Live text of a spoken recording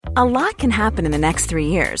A lot can happen in the next 3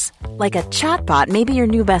 years. Like a chatbot may be your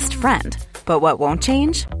new best friend. But what won't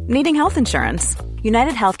change? Needing health insurance.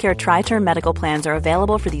 United Healthcare Tri-Term Medical Plans are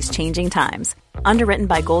available for these changing times. Underwritten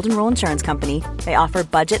by Golden Rule Insurance Company, they offer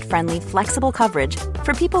budget-friendly, flexible coverage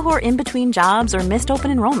for people who are in between jobs or missed open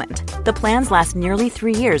enrollment. The plans last nearly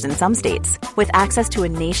 3 years in some states, with access to a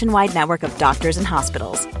nationwide network of doctors and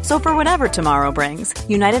hospitals. So for whatever tomorrow brings,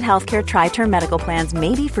 United Healthcare Tri-Term Medical Plans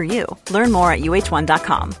may be for you. Learn more at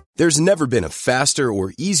uh1.com. There's never been a faster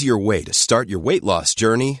or easier way to start your weight loss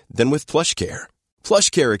journey than with PlushCare.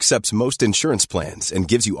 PlushCare accepts most insurance plans and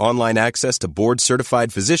gives you online access to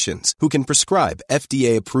board-certified physicians who can prescribe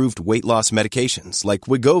FDA-approved weight loss medications like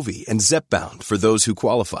Wegovy and Zepbound for those who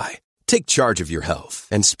qualify. Take charge of your health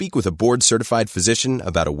and speak with a board-certified physician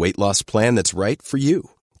about a weight loss plan that's right for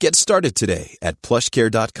you. Get started today at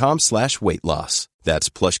plushcare.com/weight loss. That's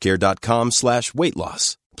plushcare.com/weight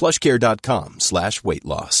loss. plushcare.com/weight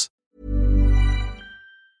loss.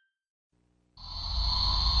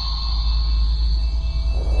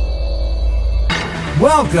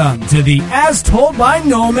 Welcome to the As Told by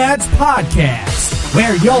Nomads podcast,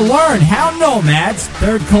 where you'll learn how nomads,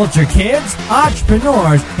 third culture kids,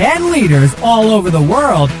 entrepreneurs, and leaders all over the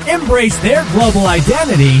world embrace their global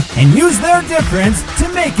identity and use their difference to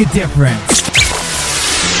make a difference.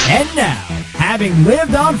 And now, having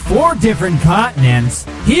lived on 4 different continents,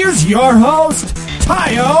 here's your host,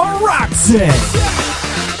 Tayo Rockson.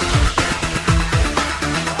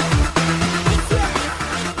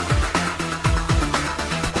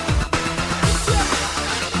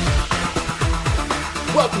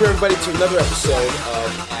 Welcome everybody to another episode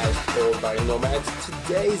of As Told by Nomads.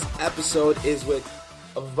 Today's episode is with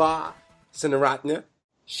Ava Senaratne.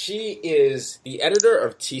 She is the editor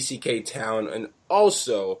of TCK Town and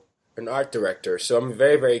also an art director. So I'm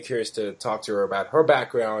very, very curious to talk to her about her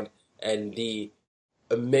background and the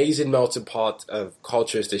amazing melting pot of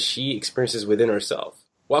cultures that she experiences within herself.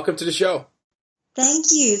 Welcome to the show. Thank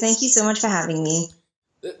you. Thank you so much for having me.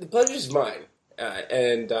 The pleasure is mine.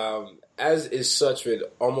 As is such with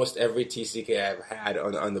almost every TCK I've had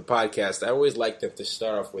on the podcast, I always like them to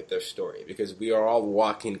start off with their story because we are all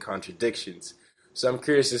walking contradictions. So I'm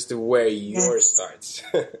curious as to where yours starts.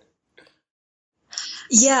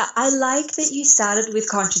 Yeah, I like that you started with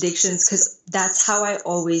contradictions because that's how I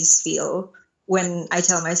always feel when I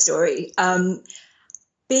tell my story.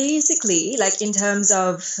 Basically, like in terms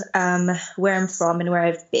of where I'm from and where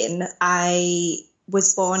I've been, I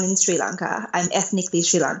was born in Sri Lanka. I'm ethnically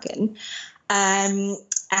Sri Lankan.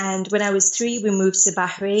 And when I was 3, we moved to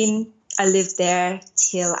Bahrain. I lived there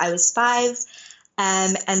till I was 5.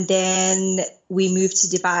 And then we moved to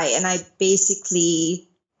Dubai. And I basically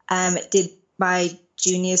did my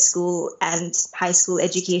junior school and high school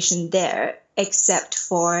education there, except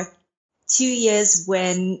for 2 years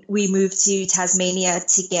when we moved to Tasmania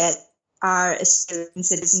to get our Australian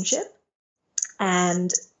citizenship. And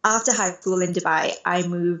after high school in Dubai, I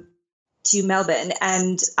moved to Melbourne,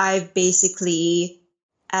 and I've basically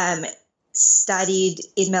studied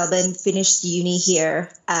in Melbourne, finished uni here,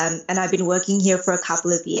 and I've been working here for a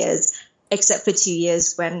couple of years, except for 2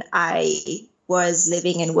 years when I was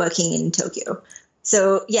living and working in Tokyo.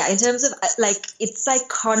 So yeah, in terms of it's like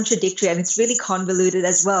contradictory, and it's really convoluted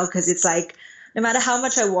as well, because it's like, no matter how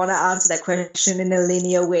much I want to answer that question in a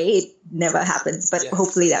linear way, it never happens. But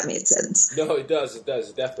hopefully that made sense. No, it does,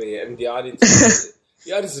 definitely. And the audience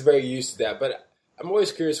is very used to that. But I'm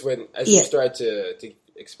always curious as you start to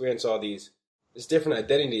experience all these different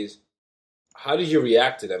identities, how did you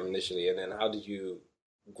react to them initially? And then how did you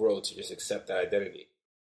grow to just accept that identity?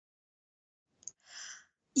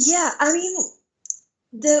 Yeah, I mean,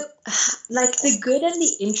 the good and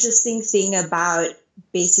the interesting thing about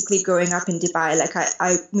basically growing up in Dubai, like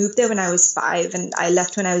I moved there when I was 5 and I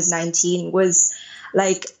left when I was 19, was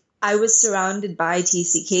like I was surrounded by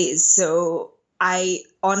TCKs. So I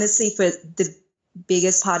honestly, for the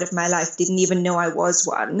biggest part of my life, didn't even know I was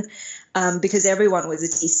one, because everyone was a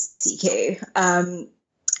TCK.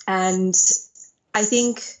 And I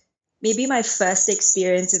think maybe my first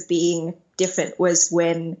experience of being different was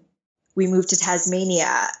when we moved to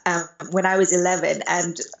Tasmania when I was 11.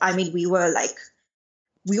 And I mean, we were like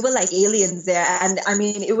aliens there. And I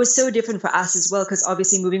mean, it was so different for us as well, because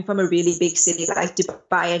obviously moving from a really big city like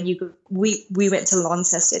Dubai, and we went to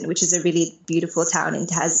Launceston, which is a really beautiful town in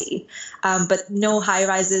Tassie. But no high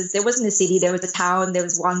rises. There wasn't a city. There was a town. There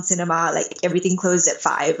was one cinema. Like everything closed at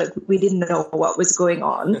 5. Like we didn't know what was going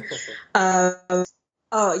on.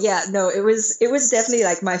 Oh yeah, no, it was definitely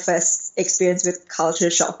like my first experience with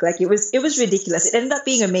culture shock. Like it was ridiculous. It ended up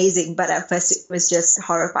being amazing, but at first it was just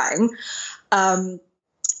horrifying.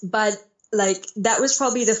 But like, that was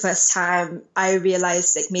probably the first time I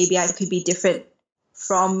realized, like, maybe I could be different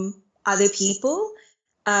from other people.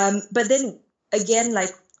 But then again,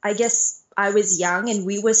 like, I guess I was young and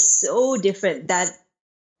we were so different that,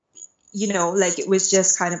 like, it was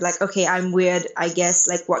just kind of like, okay, I'm weird, I guess,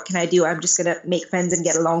 like, what can I do? I'm just going to make friends and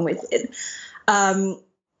get along with it. And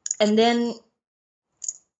then,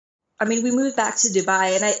 I mean, we moved back to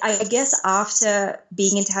Dubai, and I guess after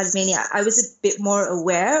being in Tasmania, I was a bit more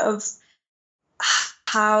aware of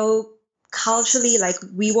how culturally, like,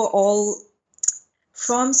 we were all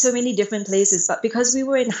from so many different places, but because we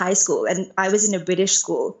were in high school and I was in a British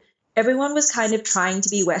school, everyone was kind of trying to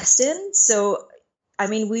be Western. So, I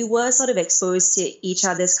mean, we were sort of exposed to each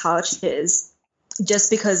other's cultures just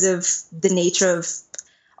because of the nature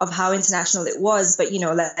of how international it was. But,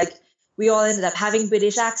 like, we all ended up having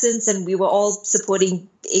British accents, and we were all supporting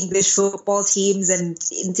English football teams and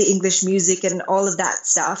into English music and all of that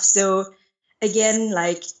stuff. So again,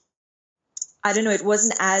 like, I don't know, it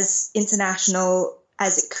wasn't as international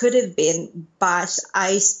as it could have been, but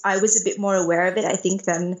I was a bit more aware of it, I think,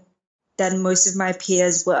 than most of my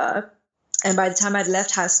peers were. And by the time I'd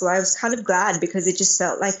left high school, I was kind of glad, because it just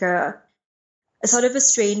felt like a sort of a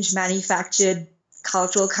strange manufactured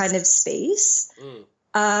cultural kind of space.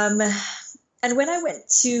 And when I went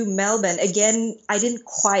to Melbourne, again, I didn't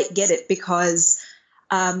quite get it, because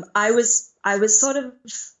I was sort of,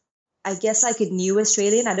 I guess, like, a new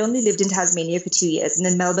Australian. I'd only lived in Tasmania for 2 years, and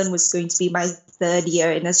then Melbourne was going to be my third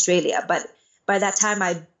year in Australia. But by that time,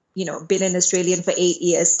 I'd, been an Australian for 8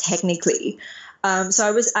 years, technically.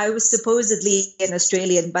 So I was supposedly an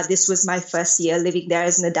Australian, but this was my first year living there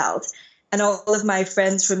as an adult. And all of my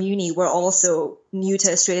friends from uni were also new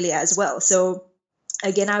to Australia as well. So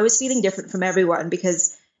again, I was feeling different from everyone,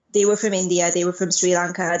 because they were from India, they were from Sri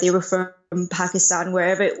Lanka, they were from Pakistan,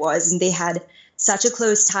 wherever it was, and they had such a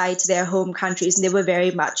close tie to their home countries, and they were very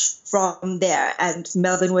much from there, and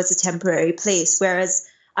Melbourne was a temporary place, whereas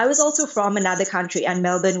I was also from another country and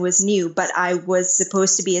Melbourne was new, but I was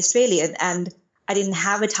supposed to be Australian and I didn't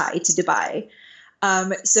have a tie to Dubai.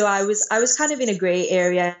 So I was kind of in a gray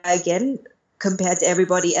area again compared to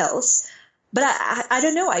everybody else. But I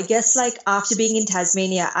don't know, I guess, like, after being in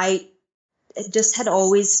Tasmania, I just had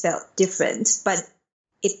always felt different, but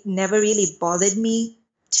it never really bothered me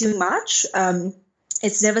too much.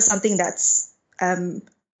 It's never something that's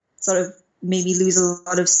sort of made me lose a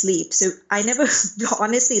lot of sleep. So I never,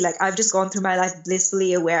 honestly, like, I've just gone through my life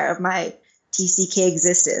blissfully aware of my TCK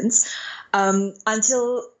existence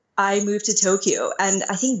until I moved to Tokyo. And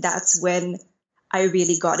I think that's when I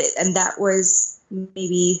really got it. And that was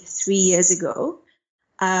maybe 3 years ago.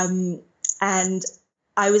 And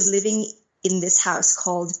I was living in this house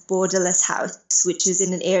called Borderless House, which is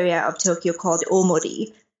in an area of Tokyo called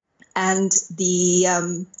Omori. And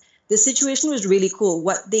the situation was really cool.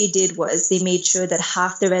 What they did was they made sure that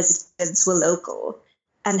half the residents were local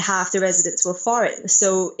and half the residents were foreign.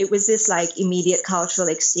 So it was this, like, immediate cultural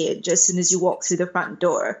exchange as soon as you walk through the front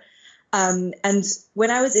door. And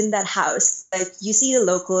when I was in that house, like, you see the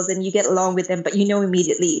locals and you get along with them, but you know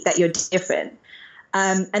immediately that you're different.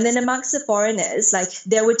 And then amongst the foreigners, like,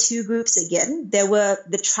 there were two groups again. There were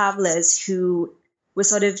the travelers who were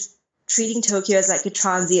sort of treating Tokyo as like a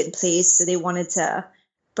transient place. So they wanted to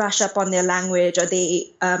brush up on their language, or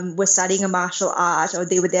they were studying a martial art, or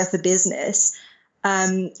they were there for business.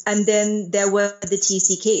 And then there were the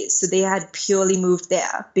TCKs. So they had purely moved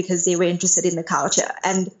there because they were interested in the culture.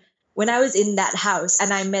 And when I was in that house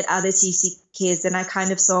and I met other TCKs, then I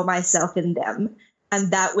kind of saw myself in them.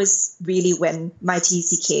 And that was really when my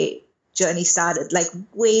TCK journey started, like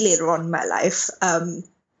way later on in my life.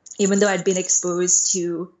 Even though I'd been exposed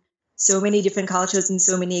to so many different cultures and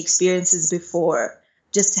so many experiences before,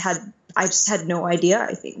 I just had no idea,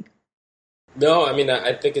 I think. No, I mean,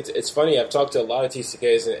 I think it's funny. I've talked to a lot of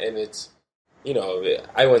TCKs, and it's, you know,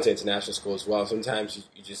 I went to international school as well. Sometimes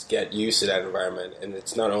you just get used to that environment, and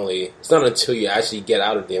it's not until you actually get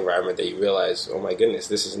out of the environment that you realize, oh my goodness,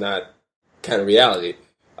 this is not kind of reality.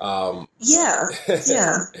 Yeah.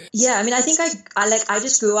 I mean, I think I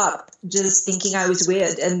just grew up just thinking I was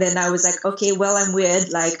weird, and then I was like, okay, well, I'm weird.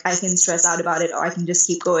 Like, I can stress out about it, or I can just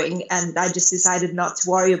keep going, and I just decided not to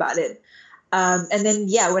worry about it. And then,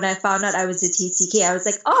 when I found out I was a TCK, I was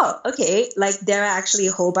like, oh, okay, like, there are actually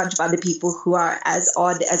a whole bunch of other people who are as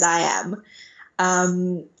odd as I am.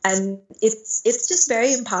 And it's just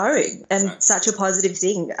very empowering and such a positive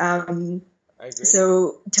thing. I agree.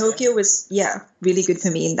 So Tokyo was, really good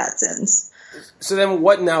for me in that sense. So then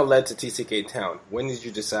what now led to TCK Town? When did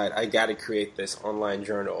you decide, I got to create this online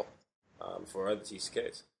journal for other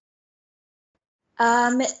TCKs?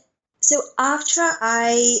 So after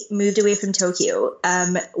I moved away from Tokyo,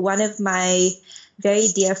 one of my very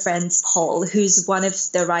dear friends, Paul, who's one of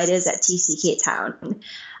the writers at TCK Town,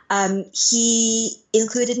 he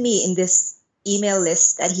included me in this email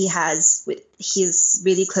list that he has with his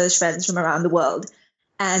really close friends from around the world.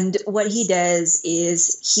 And what he does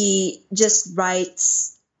is he just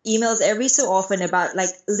writes emails every so often about like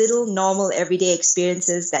little normal everyday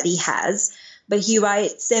experiences that he has, but he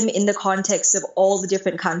writes them in the context of all the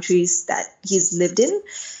different countries that he's lived in.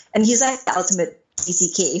 And he's like the ultimate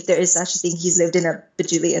TCK, if there is such a thing. He's lived in a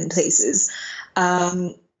bajillion places.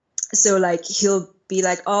 So like he'll be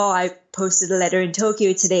like, oh, I posted a letter in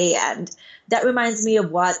Tokyo today, and that reminds me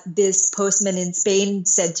of what this postman in Spain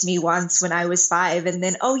said to me once when I was 5. And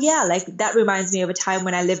then, oh yeah, like that reminds me of a time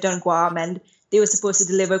when I lived on Guam and they were supposed to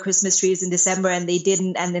deliver Christmas trees in December and they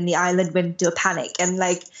didn't, and then the island went into a panic. And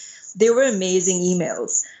like they were amazing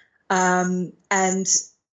emails. And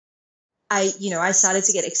I started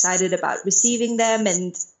to get excited about receiving them.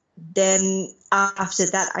 And then after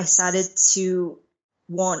that, I started to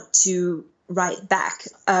want to write back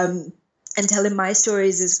and tell him my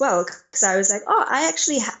stories as well. Because I was like, oh, I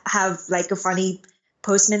actually have like a funny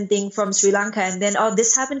postman thing from Sri Lanka. And then, oh,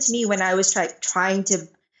 this happened to me when I was trying to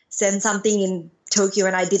send something in Tokyo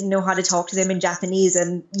and I didn't know how to talk to them in Japanese.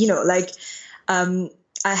 And,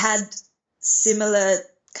 I had similar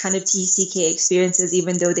kind of TCK experiences,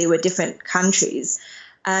 even though they were different countries.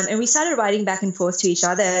 And we started writing back and forth to each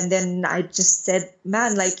other. And then I just said,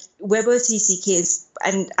 man, like we're both TCKs.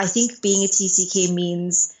 And I think being a TCK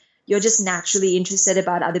means you're just naturally interested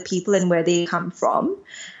about other people and where they come from.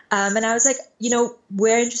 And I was like,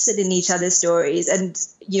 we're interested in each other's stories. And,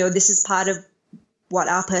 this is part of what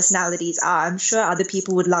our personalities are. I'm sure other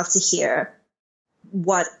people would love to hear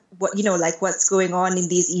what what's going on in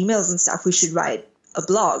these emails and stuff. We should write a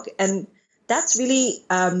blog. And that's really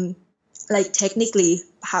technically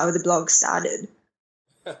how the blog started.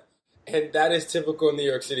 And that is typical New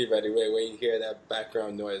York City, by the way, when you hear that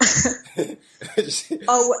background noise.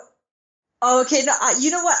 Okay. No, you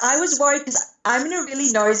know what? I was worried because I'm in a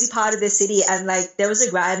really noisy part of the city, and like there was a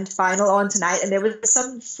grand final on tonight, and there was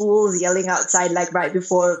some fools yelling outside like right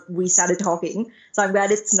before we started talking. So I'm glad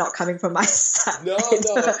it's not coming from my side. No.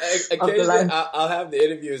 Occasionally, I'll have the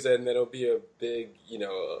interviews, and it'll be a big,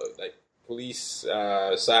 like police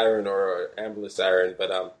siren or ambulance siren, but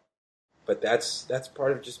that's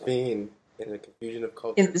part of just being in the confusion of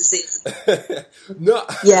culture. In the city. No.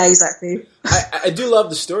 Yeah, exactly. I do love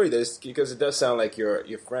the story because it does sound like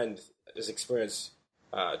your friend has experienced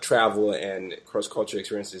travel and cross-cultural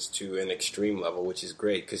experiences to an extreme level, which is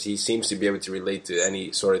great because he seems to be able to relate to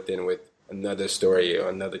any sort of thing with another story or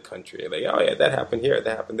another country. Like, oh yeah, that happened here,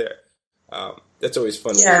 that happened there. That's always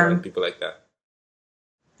fun when people like that.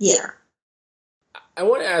 Yeah. I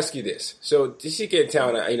want to ask you this. So TCK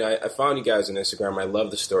Town, I found you guys on Instagram. I love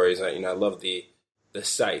the stories. I love the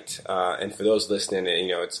site. And for those listening,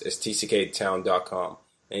 it's tcktown.com.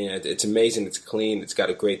 And it's amazing. It's clean. It's got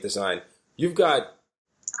a great design. You've got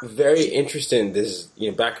very interesting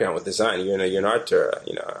background with design. You're an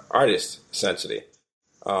artist essentially.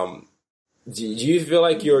 Do you feel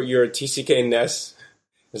like your TCK-ness,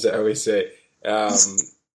 as I always say, led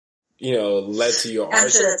to your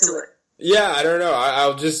art? Yeah, I don't know.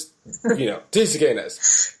 I'll just,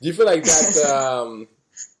 TCK-ness. Do you feel like that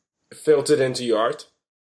filtered into your art?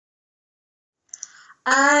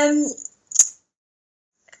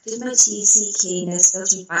 Did my TCK-ness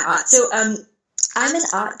filter into my art? So, I'm an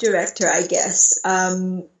art director, I guess.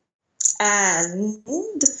 And it's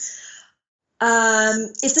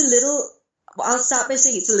a little... I'll start by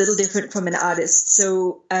saying it's a little different from an artist.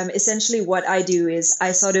 So, essentially what I do is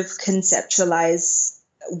I sort of conceptualize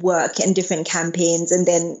work and different campaigns, and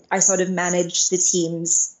then I sort of manage the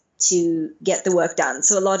teams to get the work done.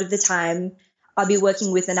 So a lot of the time I'll be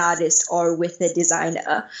working with an artist or with a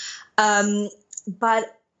designer. But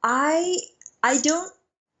I don't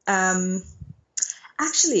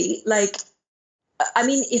actually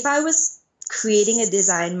if I was creating a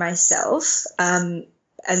design myself and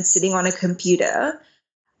sitting on a computer,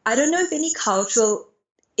 I don't know if any cultural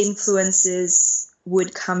influences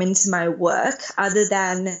would come into my work other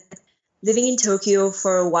than living in Tokyo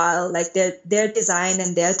for a while. Like their design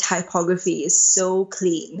and their typography is so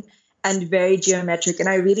clean and very geometric, and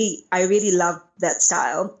I really love that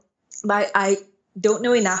style. But I don't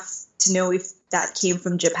know enough to know if that came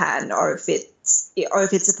from Japan or if it's a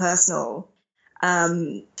personal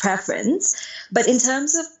preference. But in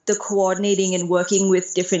terms of the coordinating and working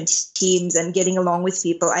with different teams and getting along with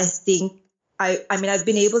people, I think I've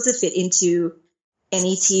been able to fit into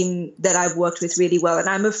any team that I've worked with really well. And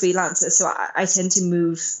I'm a freelancer, so I tend to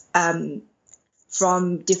move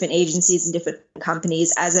from different agencies and different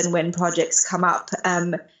companies as and when projects come up.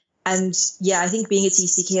 And yeah, I think being a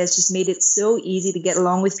TCK has just made it so easy to get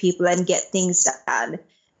along with people and get things done,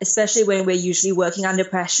 especially when we're usually working under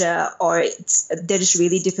pressure or they're just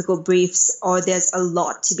really difficult briefs or there's a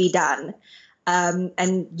lot to be done.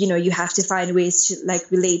 And, you know, you have to find ways to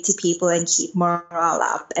like relate to people and keep morale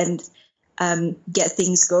up and get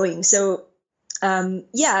things going. So,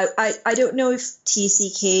 yeah, I don't know if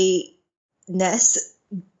TCK-ness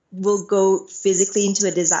will go physically into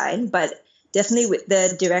a design, but definitely with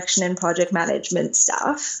the direction and project management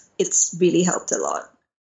stuff, it's really helped a lot.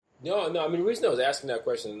 No. I mean, the reason I was asking that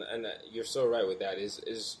question, and you're so right with that,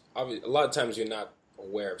 is obviously, a lot of times you're not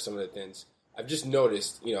aware of some of the things. I've just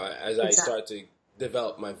noticed, you know, as I start to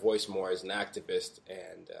develop my voice more as an activist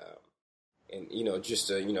and you know,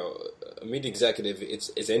 just a media executive,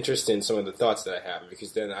 it's interesting some of the thoughts that I have,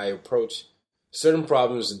 because then I approach certain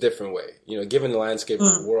problems a different way. You know, given the landscape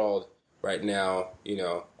of the world right now,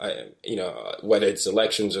 whether it's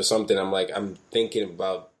elections or something, I'm thinking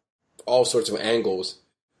about all sorts of angles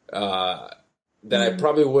that I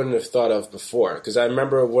probably wouldn't have thought of before. Because I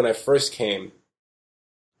remember when I first came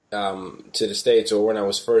to the States, or when I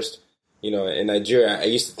was first, in Nigeria, I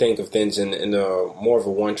used to think of things in a more of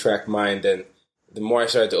a one-track mind. And the more I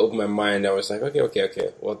started to open my mind, I was like,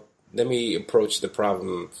 okay. Well, let me approach the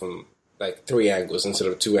problem from like 3 angles instead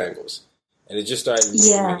of 2 angles. And it just started.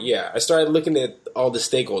 I started looking at all the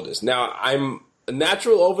stakeholders. Now, I'm a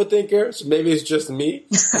natural overthinker, so maybe it's just me.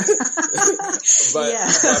 but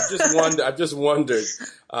I've just wondered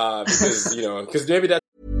because maybe that.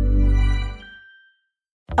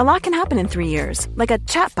 A lot can happen in 3 years, like a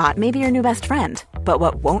chatbot may be your new best friend. But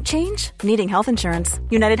what won't change? Needing health insurance.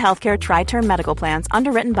 United Healthcare Tri-Term Medical Plans,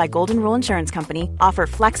 underwritten by Golden Rule Insurance Company, offer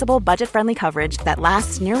flexible, budget-friendly coverage that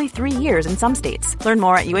lasts nearly 3 years in some states. Learn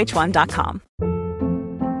more at uh1.com.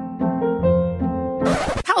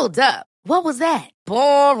 Hold up. What was that?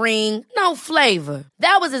 Boring. No flavor.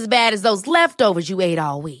 That was as bad as those leftovers you ate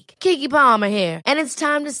all week. Keke Palmer here. And it's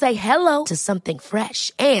time to say hello to something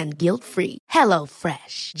fresh and guilt-free. Hello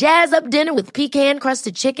Fresh. Jazz up dinner with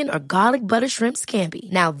pecan-crusted chicken or garlic butter shrimp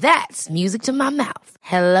scampi. Now that's music to my mouth.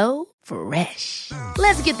 Hello Fresh.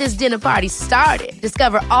 Let's get this dinner party started.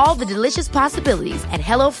 Discover all the delicious possibilities at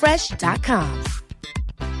hellofresh.com.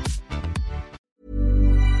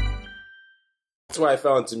 That's why I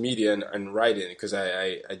fell into media and writing, because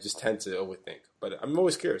I just tend to overthink. But I'm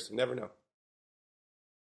always curious. You never know.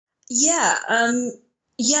 Yeah,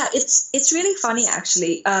 it's really funny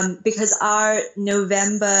actually, because our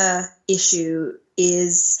November issue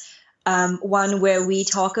is one where we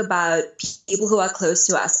talk about people who are close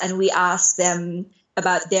to us, and we ask them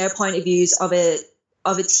about their point of views of a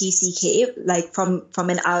TCK, like from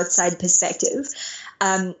an outside perspective.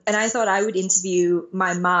 And I thought I would interview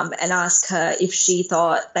my mom and ask her if she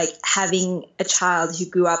thought like having a child who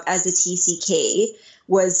grew up as a TCK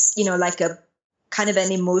was, like a kind of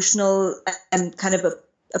an emotional and kind of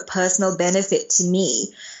a personal benefit to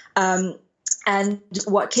me. And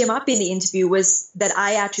what came up in the interview was that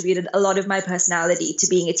I attributed a lot of my personality to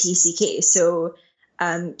being a TCK. So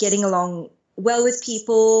getting along well with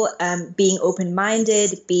people, being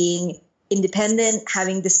open-minded, being independent,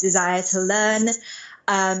 having this desire to learn.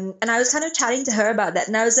 And I was kind of chatting to her about that.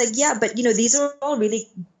 And I was like, yeah, but, these are all really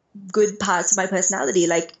good parts of my personality.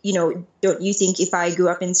 Like, don't you think if I grew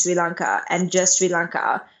up in Sri Lanka and just Sri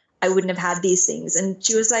Lanka, I wouldn't have had these things? And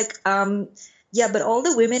she was like, yeah, but all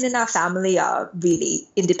the women in our family are really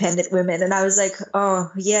independent women. And I was like,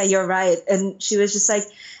 oh, yeah, you're right. And she was just like,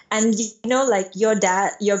 and like your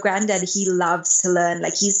granddad, he loves to learn.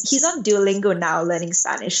 Like he's on Duolingo now learning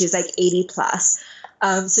Spanish. He's like 80 plus.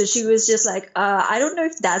 So she was just like, I don't know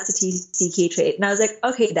if that's a TCK trait. And I was like,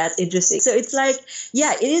 okay, that's interesting. So it's like,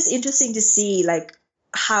 yeah, it is interesting to see like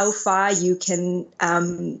how far you can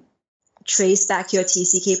trace back your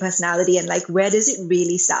TCK personality and like where does it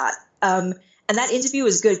really start. And that interview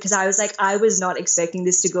was good because I was like, I was not expecting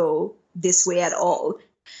this to go this way at all.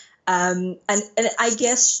 And I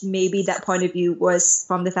guess maybe that point of view was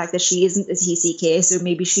from the fact that she isn't a TCK, so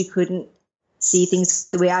maybe she couldn't see things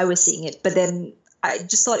the way I was seeing it. But then I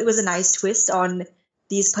just thought it was a nice twist on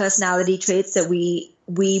these personality traits that we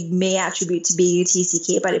may attribute to being a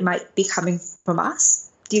TCK, but it might be coming from us.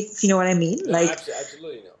 If you know what I mean? No, like,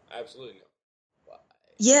 absolutely no. Absolutely no.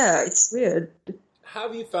 Yeah, it's weird. How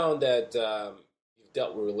have you found that you've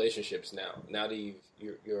dealt with relationships now? Now that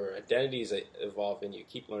your identity is evolving, you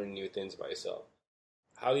keep learning new things about yourself.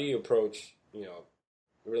 How do you approach,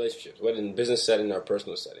 relationships, whether in business setting or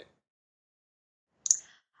personal setting?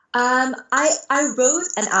 I wrote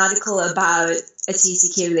an article about a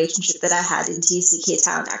TCK relationship that I had in TCK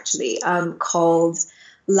Town, actually, called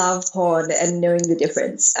Love Porn and Knowing the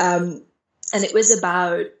Difference. And it was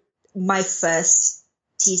about my first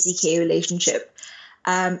TCK relationship.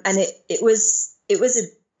 And it was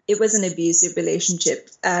an abusive relationship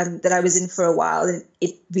that I was in for a while, and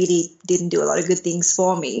it really didn't do a lot of good things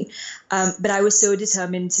for me. But I was so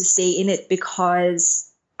determined to stay in it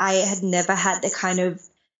because I had never had the kind of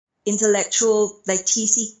intellectual like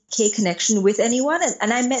TCK connection with anyone.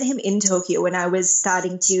 And I met him in Tokyo when I was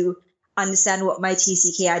starting to understand what my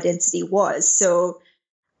TCK identity was. So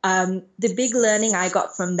the big learning I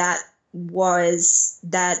got from that was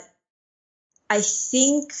that I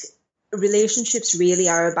think relationships really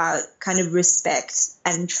are about kind of respect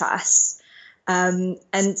and trust. And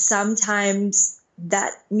sometimes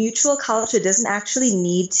that mutual culture doesn't actually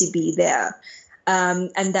need to be there.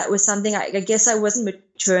 And that was something I guess I wasn't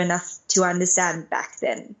mature enough to understand back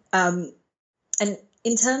then. And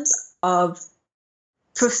in terms of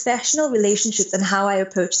professional relationships and how I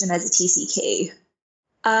approach them as a TCK,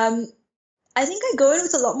 I think I go in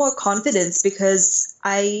with a lot more confidence because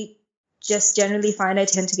I just generally find I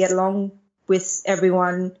tend to get along with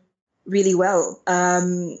everyone really well.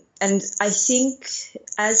 And I think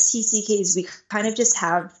as TCKs, we kind of just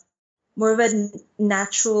have more of a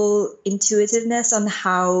natural intuitiveness on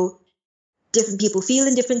how different people feel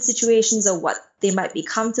in different situations or what they might be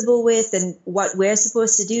comfortable with and what we're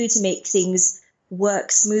supposed to do to make things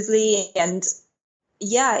work smoothly. And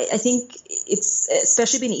yeah, I think it's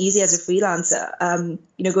especially been easy as a freelancer,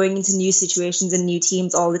 going into new situations and new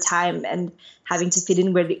teams all the time and having to fit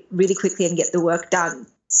in really quickly and get the work done.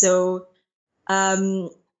 So in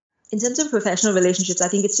terms of professional relationships, I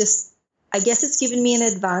think I guess it's given me an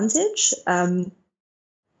advantage.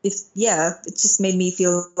 It just made me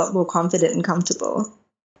feel a lot more confident and comfortable.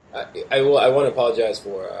 I want to apologize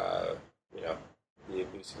for, the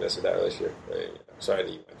abusiveness of that relationship. I'm sorry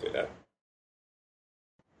that you went through that.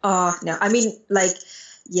 Oh, no. I mean, I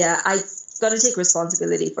got to take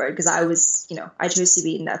responsibility for it because I was, I chose to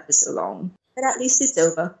be in that for so long. But at least it's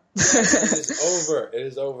over. It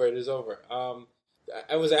is over.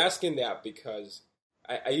 I was asking that because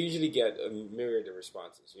I usually get a myriad of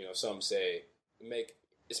responses. Some say,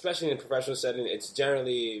 especially in a professional setting, it's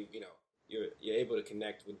generally, you're able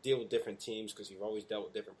to deal with different teams because you've always dealt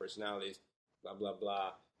with different personalities, blah, blah,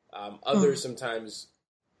 blah. Others sometimes,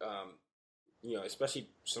 especially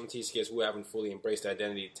some TCKs who haven't fully embraced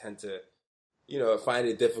identity tend to, find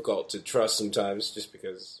it difficult to trust sometimes just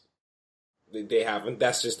because they haven't.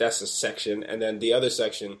 That's a section. And then the other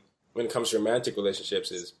section, when it comes to romantic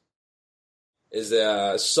relationships, is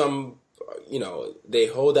some, they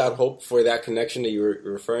hold out hope for that connection that you're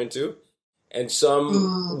referring to. And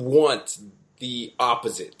some want the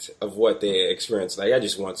opposite of what they experience. Like, I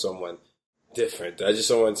just want someone different. I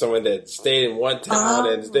just want someone that stayed in one town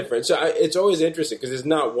and is different. So it's always interesting because there's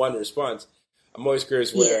not one response. I'm always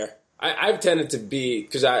curious where I've tended to be,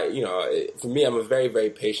 because for me, I'm a very, very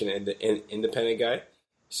patient and independent guy.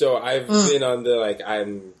 So I've been on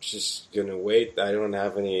I'm just going to wait. I don't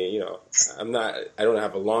have any, I don't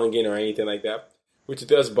have a longing or anything like that, which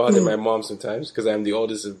does bother my mom sometimes because I'm the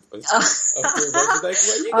oldest of three brothers. Like,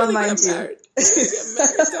 well, you're going to get married.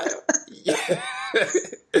 Yeah.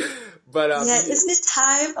 But, isn't it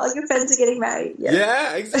time? All your friends are getting married.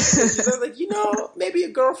 Yeah, exactly. So like, maybe a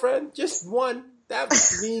girlfriend, just one. That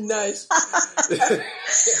would be nice.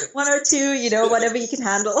 One or two, whatever you can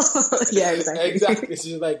handle. Yeah, exactly. Exactly.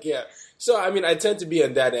 She's like, yeah. So, I mean, I tend to be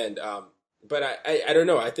on that end. But I don't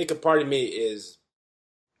know. I think a part of me is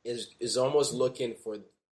almost looking for,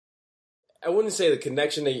 I wouldn't say the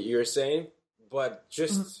connection that you're saying, but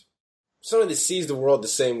just someone that sees the world the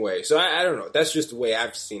same way. So I don't know. That's just the way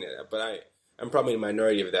I've seen it. But I'm probably in the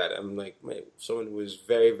minority of that. I'm like, someone who is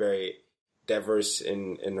very, very diverse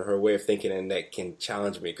in her way of thinking and that can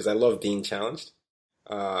challenge me, because I love being challenged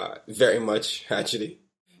very much, actually.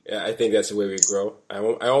 Yeah, I think that's the way we grow.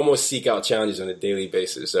 I almost seek out challenges on a daily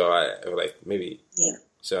basis, so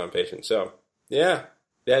so I'm patient. So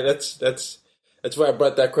that's why I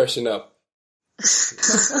brought that question up.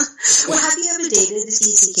 Well, have you ever dated a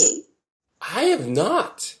TCK? I have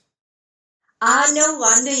not. No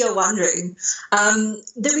wonder you're wondering.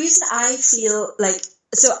 The reason I feel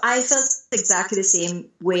so I felt exactly the same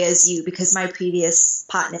way as you, because my previous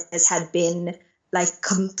partners had been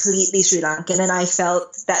completely Sri Lankan, and I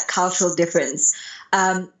felt that cultural difference.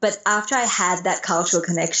 But after I had that cultural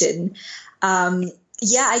connection, I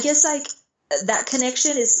guess that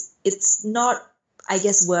connection it's not, I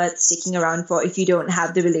guess, worth sticking around for if you don't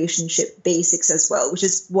have the relationship basics as well, which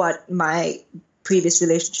is what my previous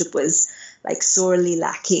relationship was like sorely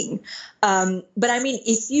lacking. But I mean,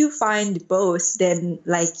 if you find both, then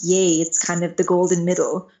like, yay, it's kind of the golden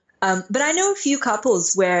middle. But I know a few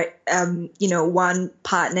couples where, one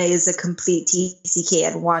partner is a complete TCK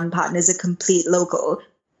and one partner is a complete local.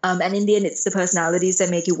 And in the end, it's the personalities that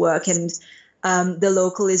make it work. And the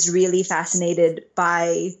local is really fascinated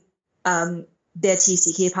by their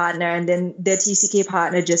TCK partner, and then their TCK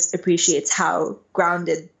partner just appreciates how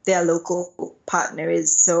grounded their local partner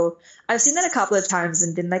is. So I've seen that a couple of times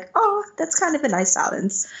and been like, oh, that's kind of a nice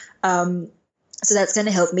balance. So that's going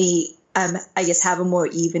to help me, I guess, have a more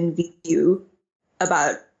even view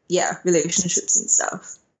about, relationships and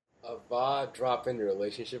stuff. Ava, drop in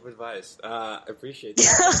relationship advice. Appreciate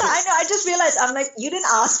that. I know. I just realized I'm like, you didn't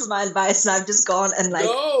ask for my advice, and I've just gone and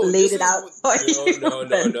laid it out for you.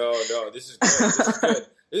 No. This is good.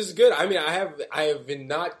 This is good. I mean, I have been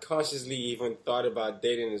not consciously even thought about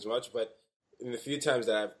dating as much, but in the few times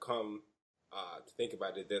that I've come to think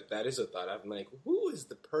about it, that is a thought. I'm like, who is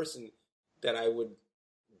the person that I would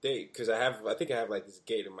date? Because I think I have like this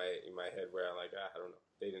gate in my head where I'm like, I don't know,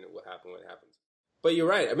 dating it will happen when it happens. But you're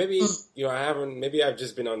right. Maybe maybe I've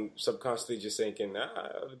just been subconsciously just thinking,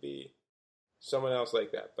 it would be someone else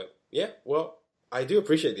like that. But yeah, well, I do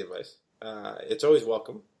appreciate the advice. It's always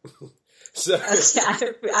welcome. So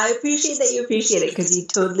I appreciate that you appreciate it, because you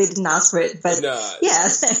totally didn't ask for it. But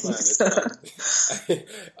it's fine.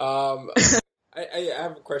 I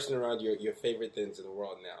have a question around your favorite things in the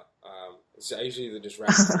world now. So I usually just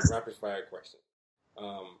rapid fire question.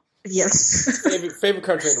 Yes. Favorite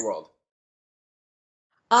country in the world?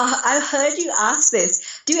 I've heard you ask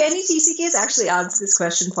this. Do any TCKs actually answer this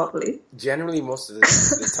question properly? Generally, most of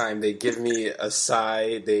the time, they give me a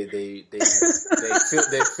sigh. They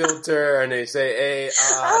filter and they say, "Hey,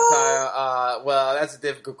 Taya, well, that's a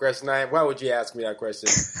difficult question. Why would you ask me that question?"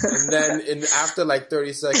 And then, after like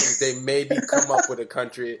 30 seconds, they maybe come up with a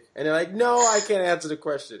country, and they're like, "No, I can't answer the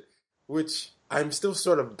question." Which I'm still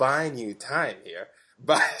sort of buying you time here.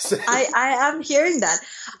 I am hearing that.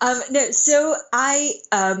 I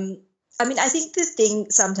think the thing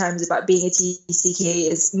sometimes about being a TCK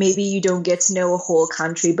is maybe you don't get to know a whole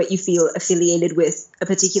country, but you feel affiliated with a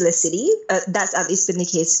particular city. That's at least been the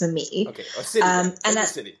case for me. Okay, a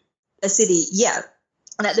city. A city, yeah.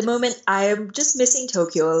 And at the moment, I am just missing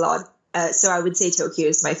Tokyo a lot. So I would say Tokyo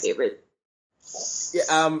is my favorite.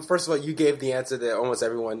 Yeah. First of all, you gave the answer to almost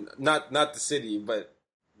everyone. Not the city, but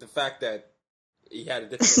the fact that he had a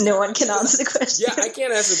different. No one can answer the question. Yeah, I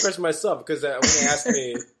can't answer the question myself, because when they ask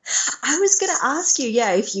me, I was gonna ask you,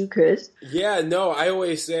 if you could. Yeah, no, I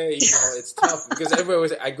always say, it's tough because everybody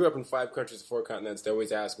always. I grew up in 5 countries, 4 continents. They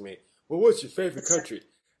always ask me, "Well, what's your favorite country?"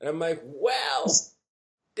 And I'm like, "Well,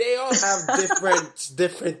 they all have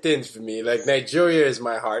different things for me. Like Nigeria is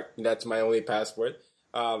my heart. That's my only passport.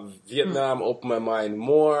 Vietnam opened my mind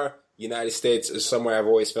more. United States is somewhere I've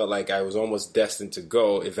always felt like I was almost destined to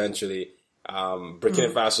go eventually.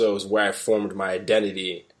 Burkina Faso is where I formed my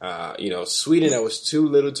identity. Sweden, I was too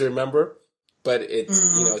little to remember, but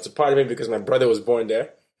it's a part of me because my brother was born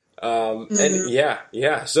there. And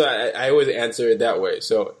yeah. So I always answer it that way.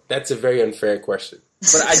 So that's a very unfair question.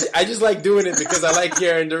 But I just like doing it because I like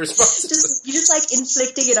hearing the responses. You just like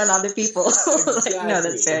inflicting it on other people. Exactly, no,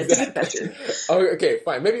 that's fair. Exactly. Okay,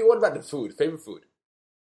 fine. Maybe what about the food? Favorite food?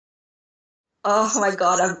 Oh my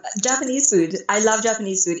God, Japanese food. I love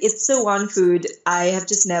Japanese food. It's the one food I have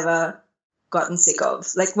just never gotten sick of.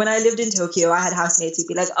 Like when I lived in Tokyo, I had housemates who'd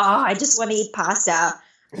be like, I just want to eat pasta.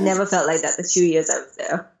 Never felt like that the 2 years I was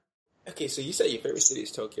there. Okay, so you said your favorite city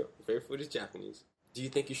is Tokyo. Your favorite food is Japanese. Do you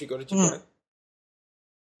think you should go to Japan?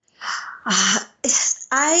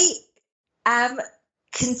 I am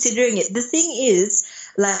considering it. The thing is,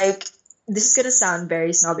 like, this is going to sound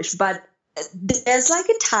very snobbish, but there's like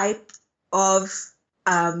a type of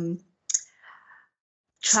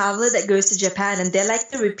traveler that goes to Japan, and they're like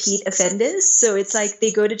the repeat offenders. So it's like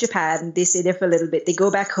they go to Japan, they stay there for a little bit, they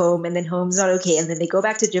go back home, and then home's not okay, and then they go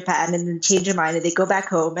back to Japan and then change their mind and they go back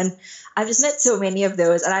home. And I've just met so many of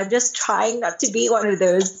those, and I'm just trying not to be one of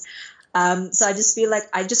those. So I just feel like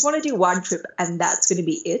I just want to do one trip and that's going to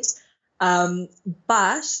be it.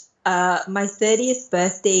 But my 30th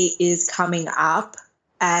birthday is coming up,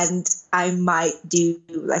 and I might do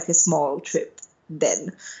like a small trip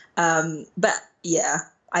then. But yeah,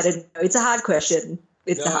 I don't know. It's a hard question.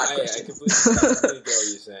 I completely get what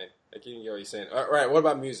you're saying. I can get what you're saying. All right, what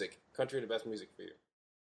about music? Country with the best music for you?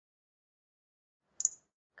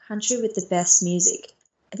 Country with the best music.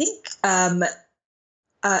 I think,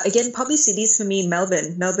 again, probably cities for me,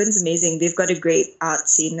 Melbourne. Melbourne's amazing. They've got a great art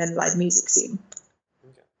scene and live music scene.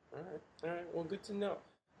 Okay. All right. Well, good to know.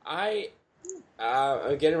 I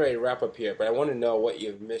I'm getting ready to wrap up here, but I want to know what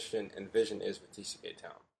your mission and vision is with TCK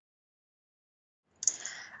Town.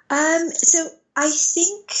 So I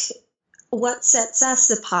think what sets us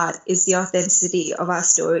apart is the authenticity of our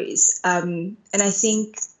stories. And I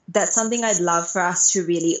think that's something I'd love for us to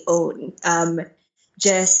really own.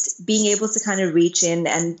 Just being able to kind of reach in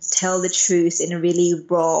and tell the truth in a really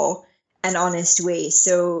raw and honest way.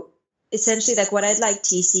 So essentially, like, what I'd like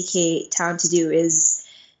TCK Town to do is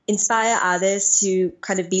inspire others to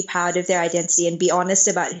kind of be proud of their identity and be honest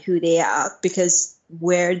about who they are, because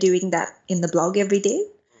we're doing that in the blog every day.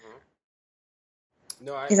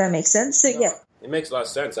 No, If that makes sense. So, yeah. It makes a lot of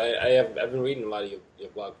sense. I've been reading a lot of your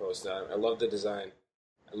blog posts. I love the design.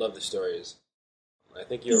 I love the stories. I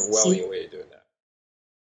think you're well on your way to doing that.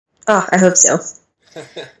 Oh, I hope so.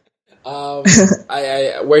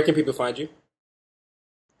 Where can people find you?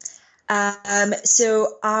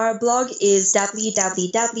 So our blog is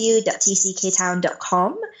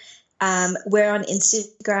www.tcktown.com. We're on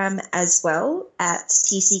Instagram as well at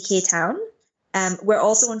tcktown. We're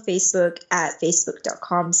also on Facebook at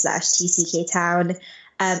facebook.com/tcktown.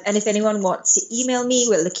 And if anyone wants to email me,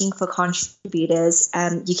 we're looking for contributors.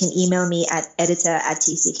 You can email me at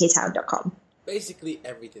editor@tcktown.com. Basically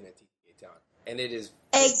everything at TCK Town. And it is...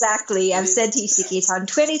 Exactly. I've said TCK Town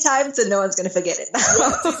 20 times, so no one's going to forget it now.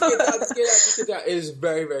 TCK Town. It is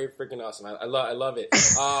very, very freaking awesome. I love it.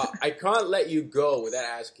 I can't let you go without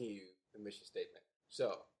asking you the mission statement.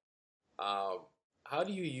 So, how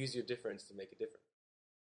do you use your difference to make a difference?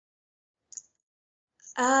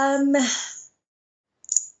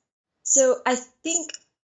 So I think...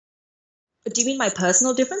 Do you mean my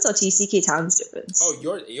personal difference or TCK Town's difference? Oh,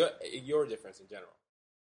 your difference in general.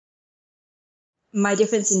 My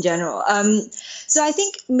difference in general. So I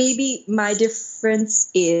think maybe my difference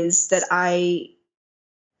is that I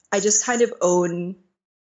just kind of own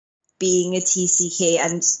being a TCK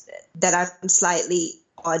and that I'm slightly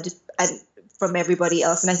odd from everybody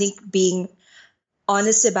else. And I think being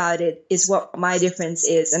honest about it is what my difference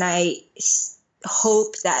is. And I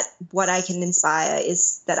hope that what I can inspire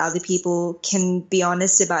is that other people can be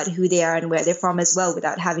honest about who they are and where they're from as well,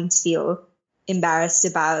 without having to feel embarrassed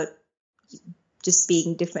about just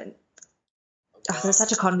being different. Oh, that's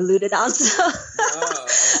such a convoluted answer.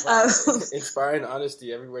 Inspiring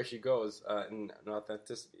honesty everywhere she goes, and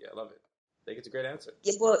authenticity. I love it. I think it's a great answer.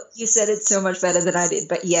 Yeah, well, you said it so much better than I did,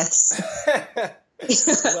 but yes. In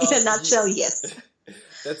a nutshell, yes.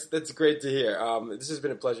 That's great to hear. This has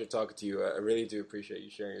been a pleasure talking to you. I really do appreciate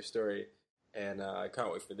you sharing your story, and I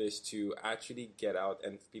can't wait for this to actually get out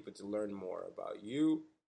and for people to learn more about you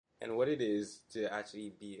and what it is to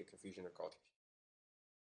actually be a Confucian or culture.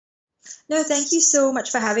 No, thank you so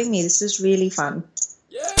much for having me. This was really fun.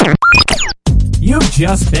 Yeah. You've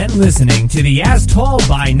just been listening to the As Told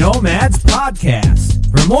by Nomads podcast.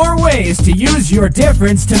 For more ways to use your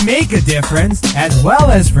difference to make a difference, as well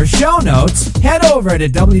as for show notes, head over to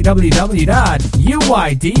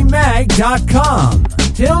www.uydmag.com.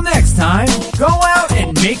 Till next time, go out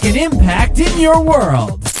and make an impact in your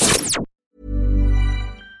world.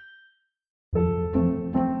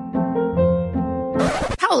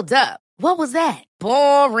 Hold up. What was that?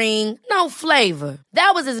 Boring. No flavor.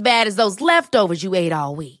 That was as bad as those leftovers you ate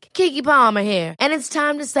all week. Keke Palmer here, and it's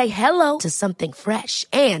time to say hello to something fresh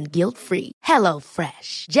and guilt-free. Hello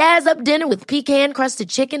Fresh. Jazz up dinner with pecan-crusted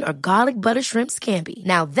chicken or garlic butter shrimp scampi.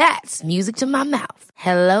 Now that's music to my mouth.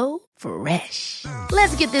 Hello Fresh.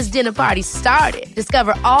 Let's get this dinner party started.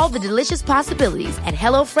 Discover all the delicious possibilities at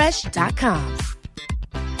HelloFresh.com.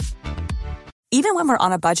 Even when we're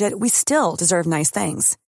on a budget, we still deserve nice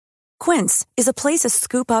things. Quince is a place to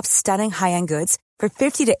scoop up stunning high-end goods for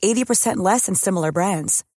 50 to 80% less than similar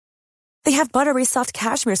brands. They have buttery soft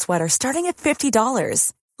cashmere sweaters starting at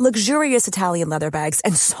 $50, luxurious Italian leather bags,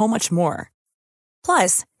 and so much more.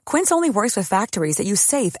 Plus, Quince only works with factories that use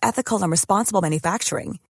safe, ethical, and responsible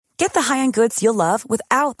manufacturing. Get the high-end goods you'll love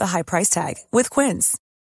without the high price tag with Quince.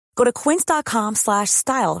 Go to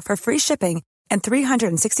quince.com/style for free shipping and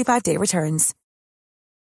 365-day returns.